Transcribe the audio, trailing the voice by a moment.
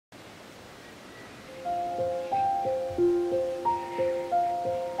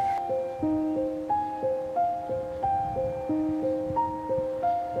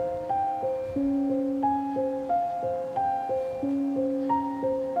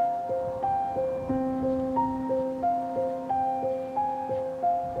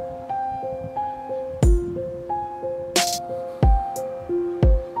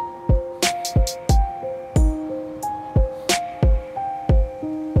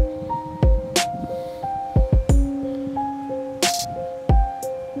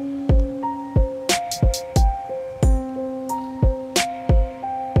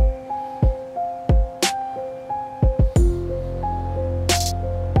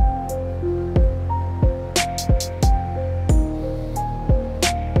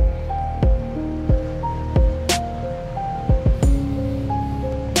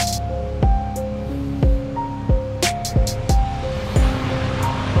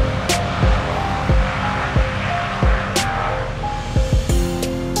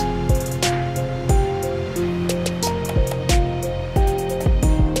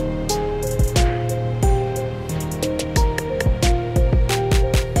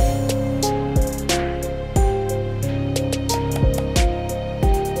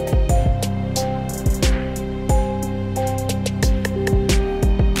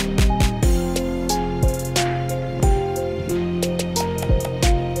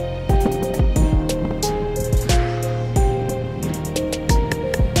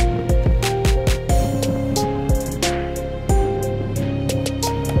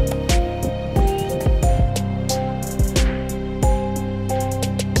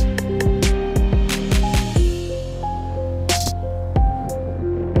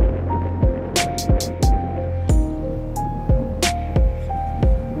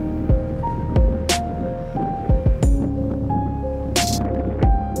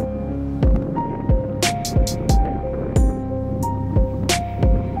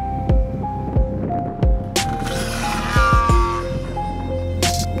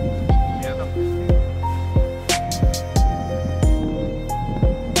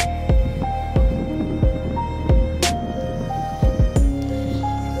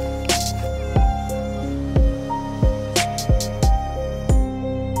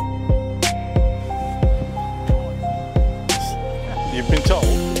told.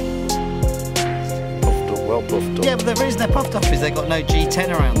 Puffed up, well puffed up. Yeah, but the reason they're puffed up is they've got no G10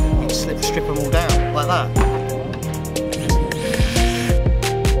 around them. You just strip them all down, like that.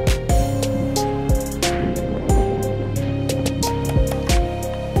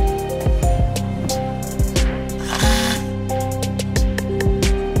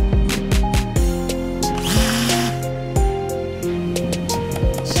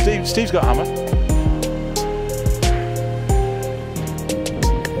 Steve's got a hammer.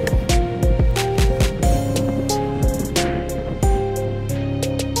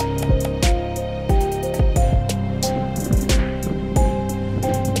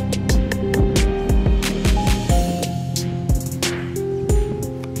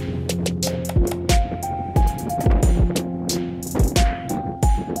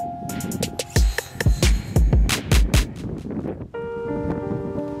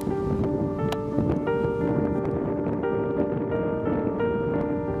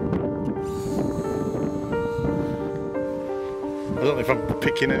 I don't know if I'm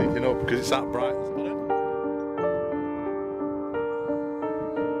picking anything up because it's that bright.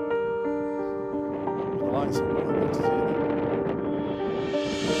 The lights on, I don't know to see them.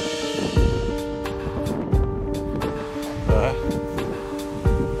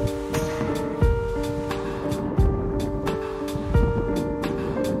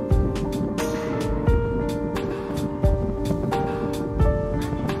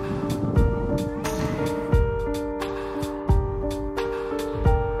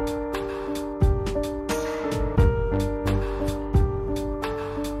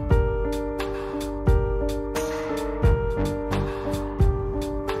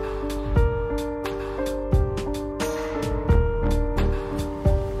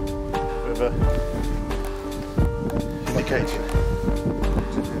 There. Indicator.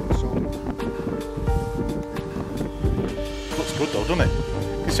 Looks good though, doesn't it?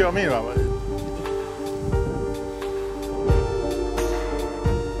 You see what I mean about it?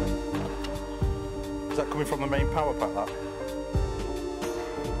 Is that coming from the main power pack, that?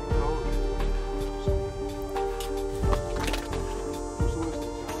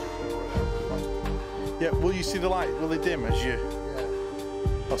 Yeah, will you see the light? Will it dim as you... Yeah.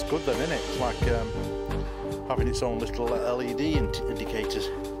 That's good then, isn't it? It's like having its own little LED indicators.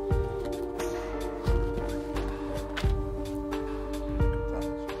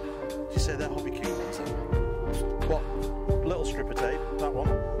 Did you say they're Hobby King ones then? What? Little strip of tape? That one?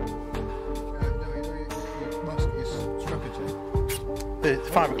 No, it's strip of tape. The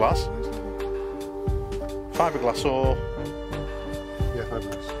fiberglass? Fiberglass or... Yeah,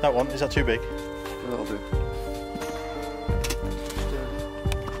 fiberglass. That one? Is that too big? That'll do.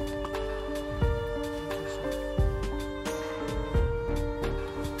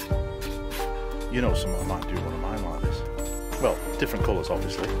 You know, someone might do one of mine like this. Well, different colours,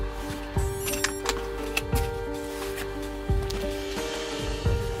 obviously.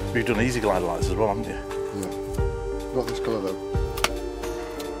 You've done easy glider lights as well, haven't you? Yeah. Not this colour though.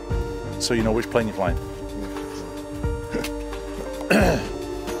 So you know which plane you're flying? Yeah.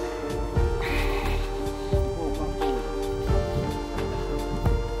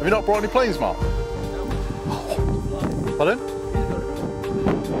 Have you not brought any planes, Mark? No. Pardon?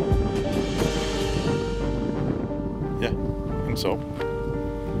 Yeah, I think so.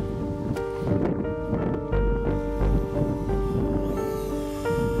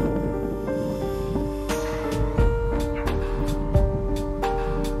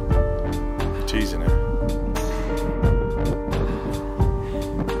 Teasing it.